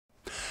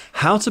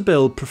How to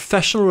build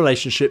professional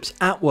relationships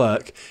at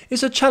work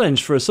is a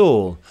challenge for us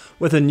all,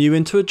 whether new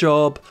into a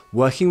job,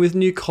 working with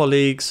new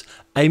colleagues,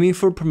 aiming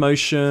for a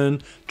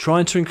promotion,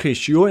 trying to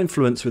increase your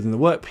influence within the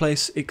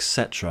workplace,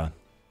 etc.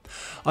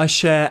 I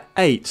share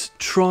 8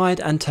 tried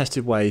and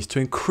tested ways to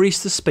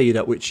increase the speed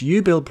at which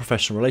you build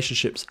professional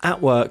relationships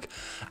at work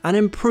and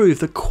improve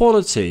the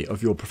quality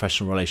of your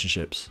professional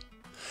relationships.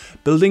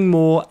 Building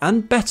more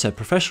and better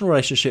professional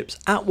relationships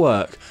at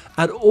work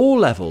at all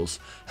levels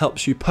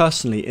helps you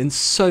personally in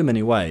so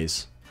many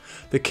ways.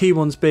 The key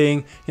ones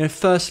being,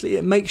 firstly,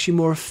 it makes you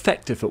more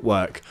effective at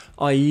work,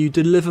 i.e. you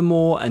deliver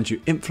more and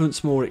you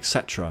influence more,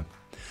 etc.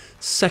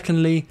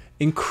 Secondly,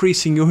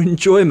 increasing your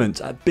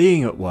enjoyment at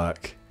being at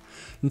work.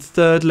 And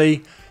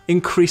thirdly,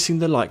 increasing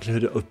the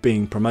likelihood of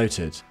being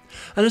promoted.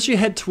 And as you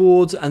head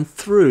towards and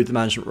through the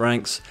management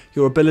ranks,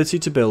 your ability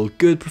to build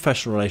good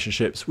professional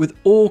relationships with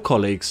all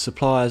colleagues,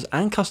 suppliers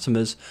and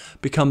customers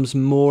becomes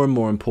more and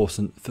more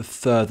important for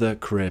further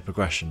career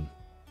progression.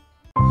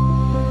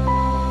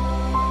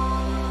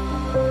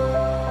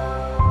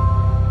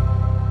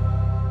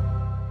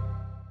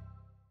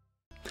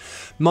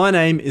 My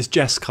name is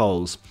Jess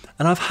Coles,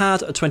 and I've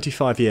had a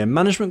 25-year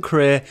management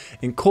career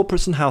in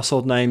corporates and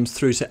household names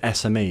through to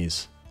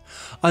SMEs.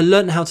 I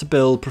learned how to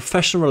build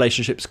professional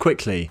relationships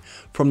quickly,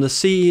 from the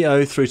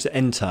CEO through to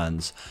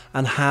interns,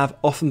 and have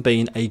often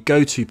been a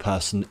go-to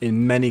person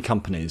in many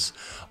companies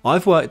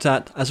I've worked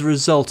at as a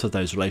result of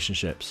those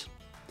relationships.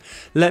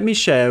 Let me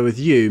share with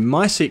you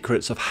my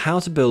secrets of how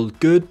to build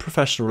good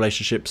professional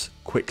relationships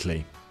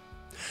quickly.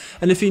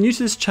 And if you're new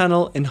to this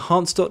channel,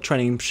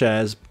 Enhance.training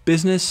shares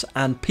business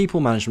and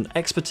people management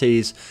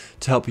expertise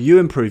to help you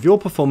improve your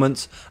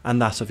performance and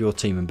that of your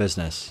team and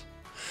business.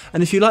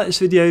 And if you like this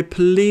video,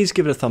 please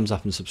give it a thumbs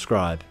up and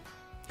subscribe.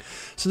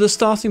 So the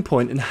starting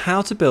point in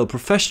how to build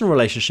professional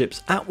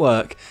relationships at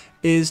work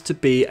is to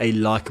be a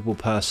likeable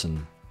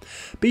person.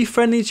 Be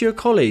friendly to your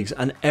colleagues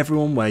and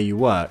everyone where you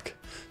work.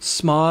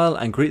 Smile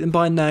and greet them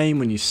by name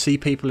when you see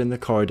people in the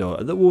corridor,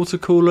 at the water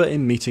cooler,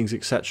 in meetings,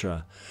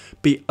 etc.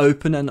 Be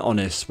open and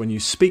honest when you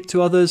speak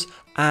to others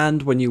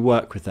and when you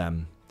work with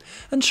them.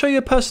 And show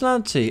your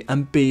personality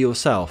and be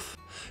yourself.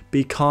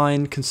 Be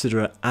kind,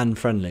 considerate and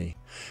friendly.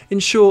 In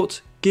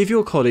short, give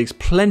your colleagues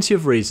plenty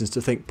of reasons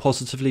to think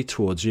positively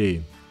towards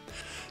you.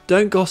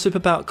 Don't gossip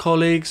about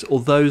colleagues or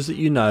those that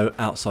you know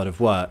outside of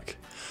work.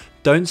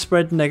 Don't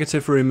spread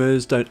negative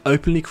rumours, don't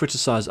openly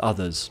criticise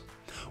others.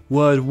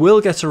 Word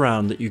will get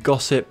around that you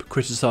gossip,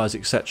 criticise,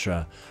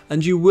 etc.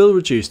 and you will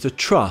reduce the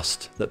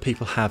trust that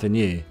people have in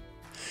you.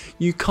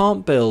 You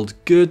can't build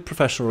good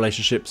professional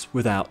relationships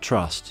without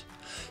trust.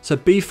 So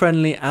be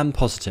friendly and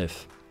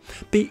positive.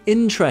 Be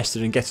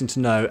interested in getting to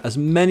know as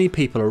many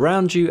people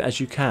around you as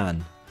you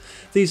can.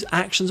 These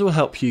actions will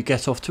help you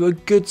get off to a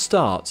good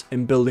start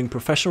in building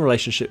professional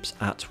relationships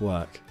at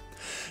work.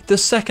 The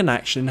second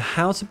action in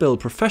how to build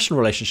professional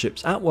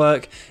relationships at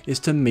work is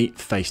to meet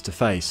face to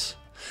face.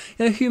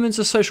 Humans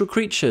are social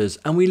creatures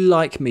and we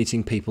like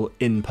meeting people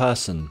in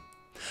person.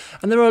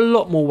 And there are a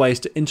lot more ways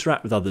to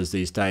interact with others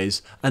these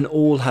days, and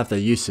all have their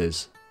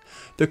uses.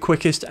 The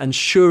quickest and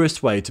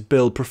surest way to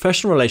build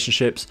professional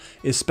relationships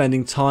is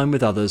spending time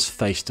with others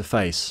face to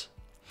face.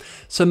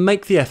 So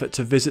make the effort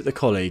to visit the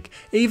colleague,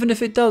 even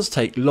if it does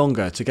take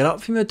longer to get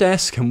up from your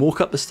desk and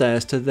walk up the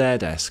stairs to their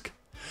desk.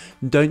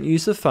 Don't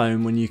use the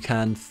phone when you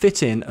can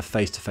fit in a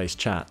face-to-face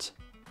chat.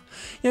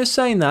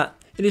 Saying that,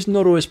 it is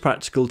not always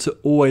practical to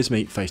always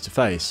meet face to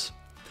face.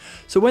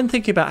 So when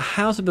thinking about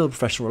how to build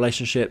professional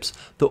relationships,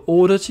 the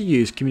order to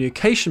use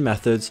communication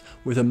methods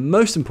with the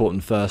most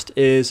important first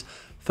is,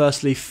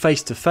 firstly,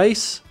 face to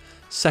face,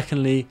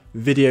 secondly,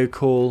 video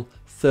call,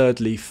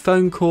 thirdly,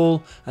 phone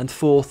call, and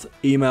fourth,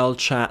 email,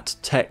 chat,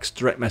 text,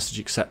 direct message,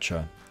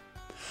 etc.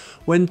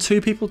 When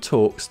two people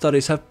talk,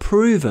 studies have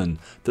proven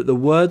that the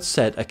words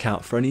said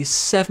account for only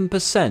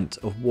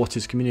 7% of what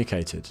is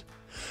communicated.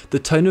 The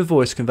tone of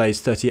voice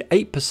conveys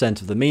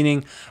 38% of the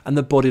meaning and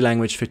the body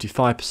language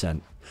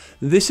 55%.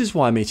 This is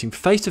why meeting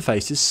face to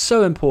face is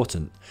so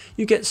important.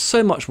 You get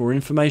so much more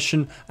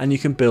information and you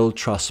can build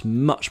trust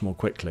much more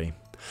quickly.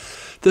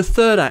 The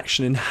third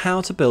action in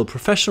how to build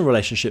professional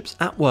relationships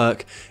at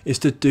work is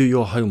to do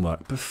your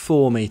homework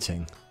before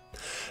meeting.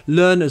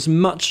 Learn as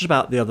much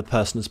about the other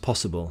person as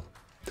possible.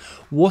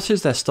 What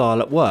is their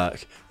style at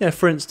work?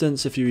 For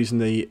instance, if you're using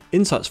the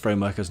Insights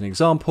framework as an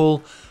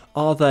example,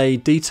 are they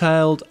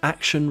detailed,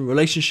 action,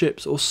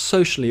 relationships, or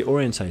socially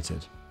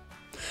orientated?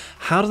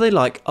 How do they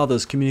like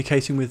others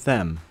communicating with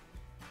them?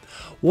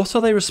 What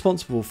are they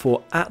responsible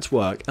for at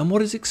work and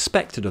what is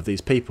expected of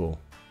these people?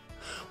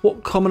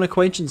 What common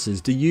acquaintances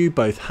do you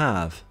both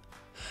have?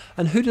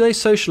 And who do they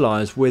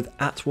socialise with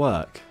at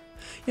work?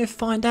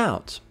 Find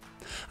out.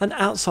 And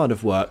outside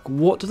of work,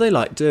 what do they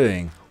like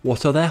doing?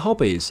 What are their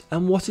hobbies?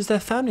 And what is their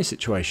family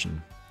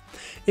situation?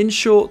 In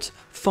short,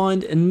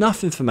 find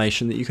enough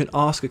information that you can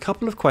ask a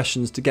couple of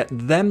questions to get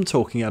them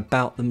talking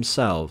about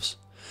themselves.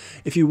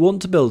 If you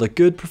want to build a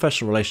good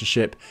professional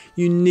relationship,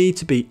 you need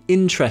to be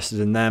interested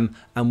in them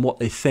and what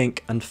they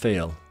think and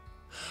feel.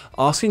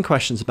 Asking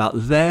questions about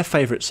their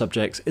favourite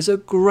subjects is a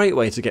great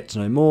way to get to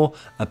know more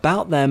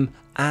about them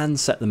and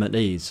set them at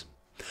ease.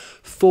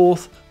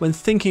 Fourth, when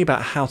thinking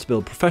about how to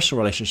build professional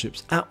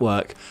relationships at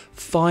work,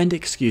 find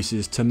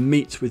excuses to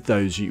meet with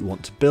those you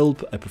want to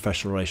build a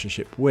professional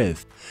relationship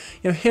with.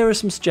 Here are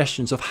some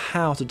suggestions of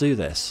how to do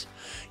this.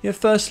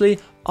 Firstly,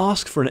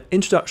 ask for an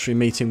introductory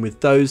meeting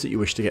with those that you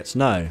wish to get to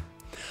know.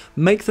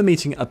 Make the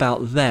meeting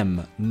about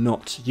them,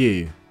 not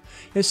you.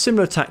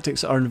 Similar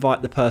tactics are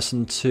invite the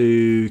person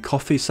to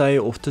coffee, say,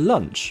 or to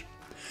lunch.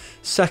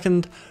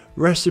 Second,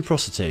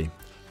 reciprocity.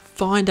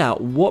 Find out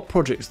what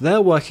projects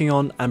they're working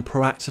on and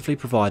proactively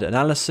provide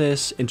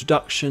analysis,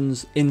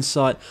 introductions,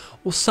 insight,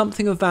 or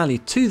something of value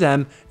to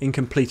them in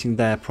completing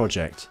their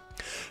project.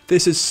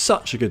 This is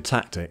such a good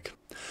tactic.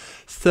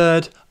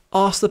 Third,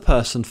 ask the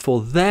person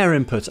for their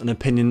input and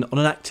opinion on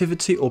an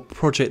activity or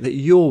project that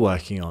you're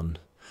working on.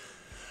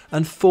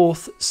 And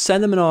fourth,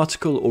 send them an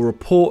article or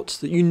report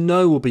that you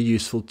know will be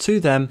useful to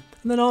them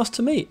and then ask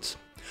to meet.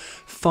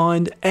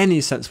 Find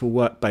any sensible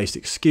work-based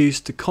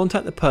excuse to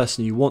contact the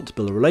person you want to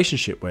build a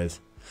relationship with.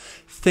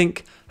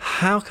 Think,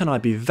 how can I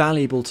be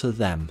valuable to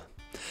them?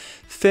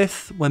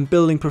 Fifth, when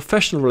building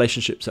professional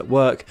relationships at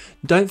work,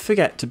 don't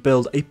forget to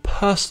build a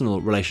personal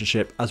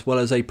relationship as well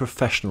as a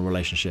professional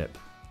relationship.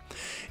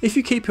 If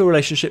you keep your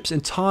relationships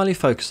entirely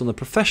focused on the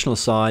professional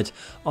side,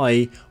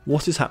 i.e.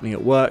 what is happening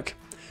at work,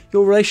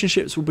 your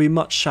relationships will be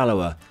much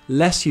shallower,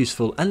 less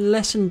useful and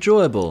less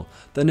enjoyable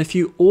than if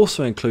you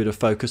also include a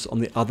focus on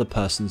the other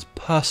person's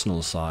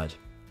personal side.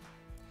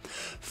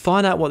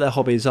 Find out what their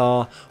hobbies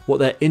are, what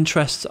their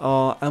interests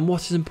are and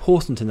what is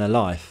important in their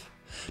life.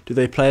 Do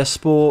they play a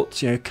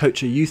sport,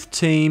 coach a youth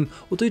team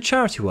or do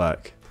charity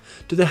work?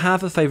 Do they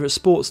have a favourite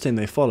sports team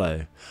they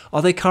follow?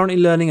 Are they currently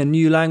learning a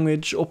new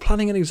language or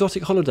planning an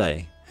exotic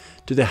holiday?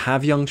 Do they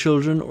have young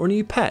children or a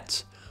new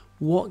pet?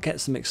 What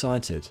gets them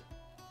excited?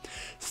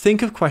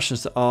 Think of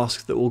questions to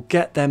ask that will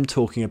get them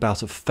talking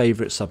about a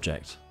favourite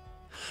subject.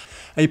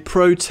 A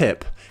pro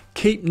tip,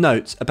 keep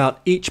notes about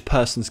each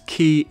person's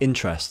key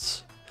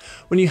interests.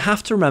 When you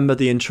have to remember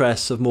the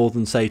interests of more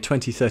than say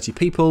 20-30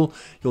 people,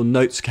 your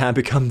notes can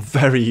become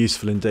very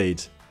useful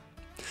indeed.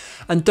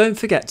 And don't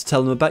forget to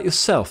tell them about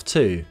yourself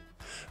too.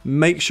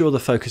 Make sure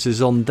the focus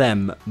is on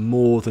them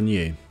more than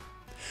you.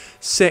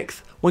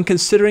 Sixth, when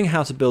considering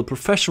how to build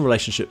professional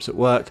relationships at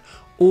work,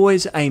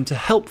 always aim to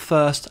help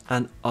first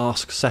and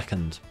ask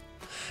second.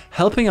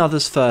 Helping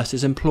others first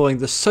is employing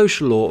the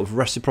social law of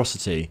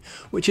reciprocity,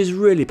 which is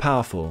really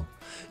powerful.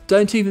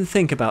 Don't even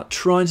think about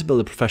trying to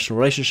build a professional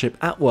relationship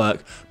at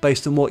work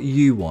based on what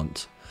you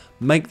want.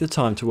 Make the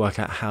time to work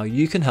out how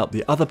you can help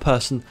the other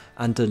person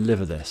and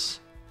deliver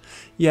this.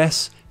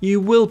 Yes, you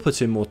will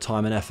put in more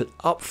time and effort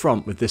up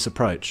front with this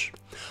approach.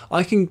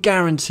 I can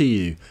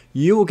guarantee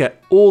you will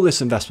get all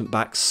this investment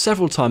back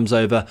several times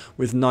over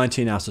with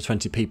 19 out of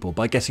 20 people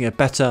by getting a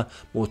better,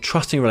 more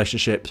trusting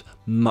relationship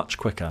much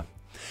quicker.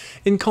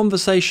 In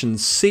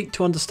conversations, seek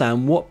to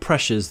understand what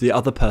pressures the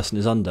other person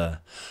is under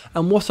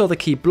and what are the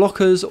key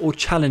blockers or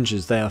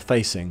challenges they are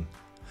facing.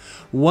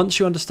 Once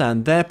you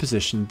understand their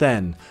position,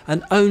 then,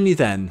 and only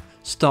then,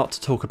 start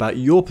to talk about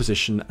your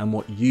position and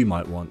what you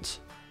might want.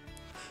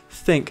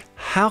 Think,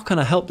 how can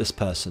I help this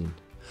person?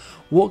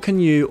 What can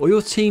you or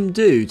your team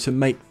do to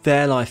make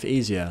their life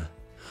easier?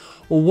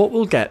 Or what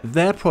will get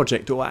their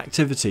project or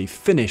activity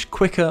finished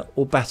quicker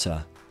or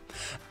better?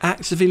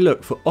 Actively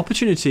look for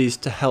opportunities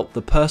to help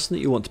the person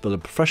that you want to build a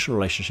professional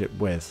relationship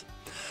with.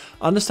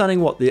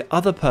 Understanding what the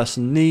other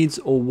person needs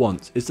or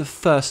wants is the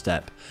first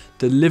step.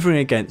 Delivering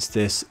against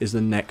this is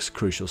the next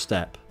crucial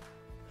step.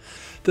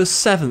 The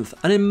seventh,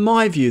 and in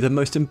my view the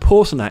most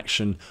important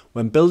action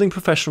when building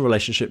professional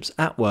relationships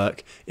at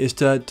work, is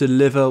to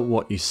deliver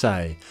what you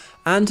say,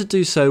 and to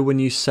do so when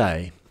you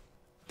say.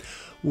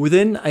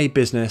 Within a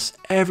business,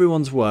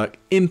 everyone's work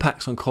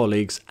impacts on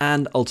colleagues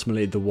and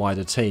ultimately the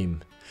wider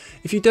team.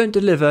 If you don't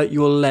deliver, you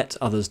will let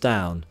others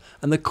down,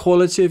 and the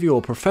quality of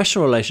your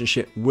professional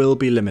relationship will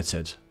be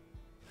limited.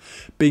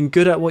 Being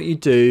good at what you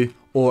do,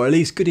 or at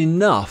least good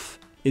enough,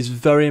 is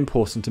very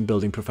important in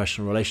building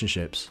professional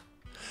relationships.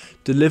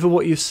 Deliver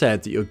what you've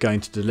said that you're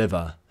going to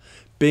deliver.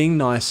 Being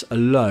nice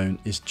alone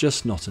is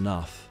just not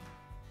enough.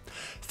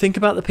 Think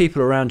about the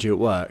people around you at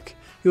work.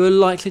 You are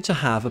likely to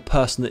have a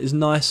person that is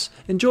nice,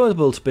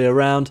 enjoyable to be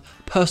around,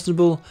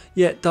 personable,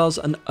 yet does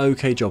an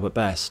okay job at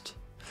best.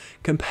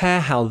 Compare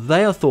how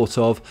they are thought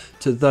of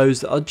to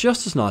those that are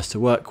just as nice to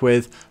work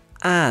with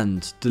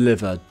and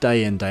deliver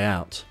day in, day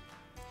out.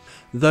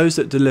 Those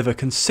that deliver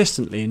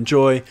consistently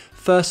enjoy,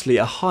 firstly,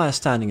 a higher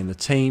standing in the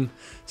team,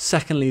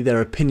 secondly,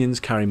 their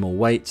opinions carry more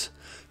weight,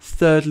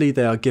 thirdly,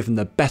 they are given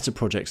the better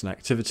projects and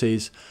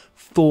activities,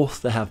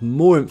 fourth, they have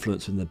more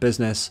influence in the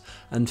business,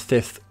 and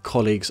fifth,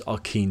 colleagues are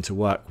keen to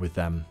work with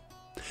them.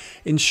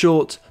 In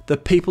short, the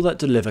people that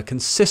deliver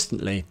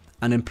consistently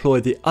and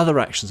employ the other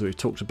actions that we've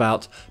talked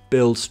about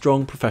build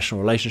strong professional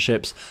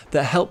relationships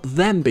that help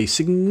them be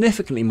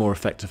significantly more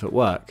effective at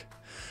work.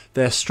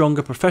 Their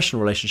stronger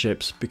professional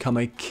relationships become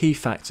a key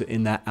factor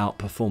in their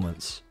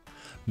outperformance.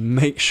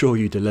 Make sure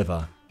you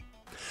deliver.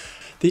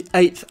 The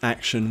eighth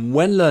action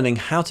when learning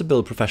how to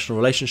build professional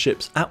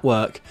relationships at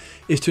work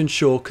is to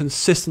ensure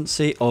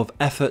consistency of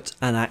effort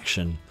and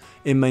action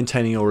in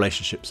maintaining your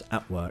relationships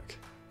at work.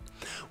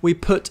 We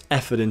put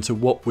effort into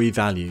what we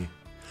value.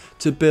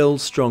 To build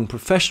strong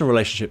professional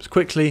relationships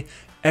quickly,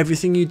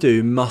 everything you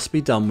do must be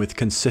done with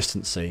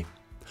consistency.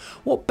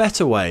 What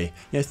better way,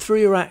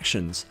 through your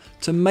actions,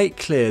 to make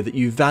clear that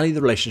you value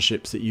the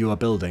relationships that you are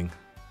building?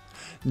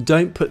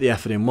 Don't put the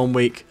effort in one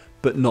week,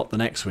 but not the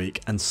next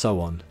week, and so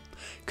on.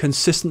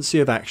 Consistency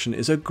of action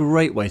is a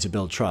great way to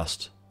build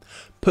trust.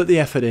 Put the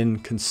effort in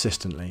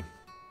consistently.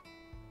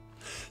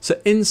 So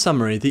in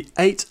summary, the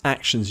 8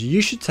 actions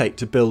you should take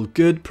to build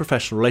good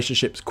professional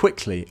relationships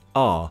quickly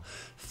are: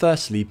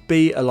 firstly,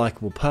 be a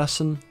likeable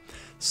person.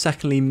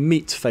 Secondly,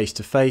 meet face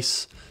to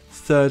face.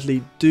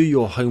 Thirdly, do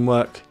your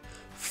homework.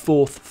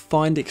 Fourth,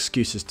 find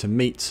excuses to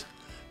meet.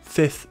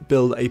 Fifth,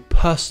 build a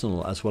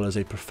personal as well as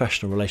a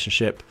professional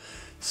relationship.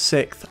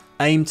 Sixth,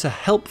 aim to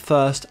help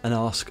first and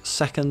ask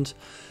second.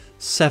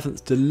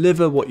 Seventh,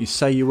 deliver what you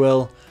say you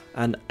will.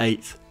 And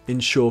eighth,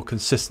 ensure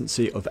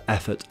consistency of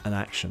effort and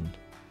action.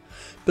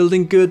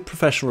 Building good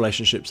professional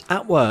relationships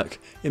at work,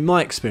 in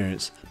my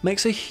experience,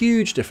 makes a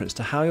huge difference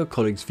to how your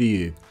colleagues view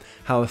you,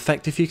 how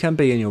effective you can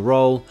be in your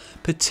role,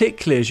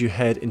 particularly as you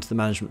head into the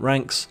management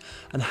ranks,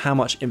 and how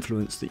much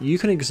influence that you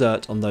can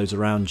exert on those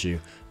around you,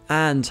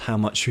 and how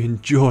much you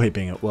enjoy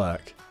being at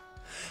work.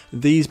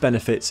 These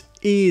benefits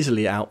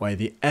easily outweigh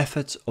the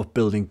effort of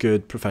building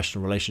good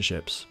professional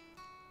relationships.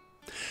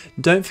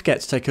 Don't forget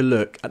to take a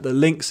look at the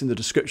links in the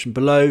description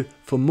below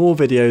for more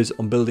videos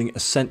on building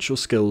essential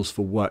skills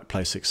for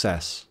workplace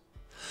success.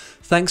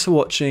 Thanks for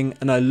watching,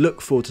 and I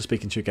look forward to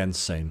speaking to you again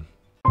soon.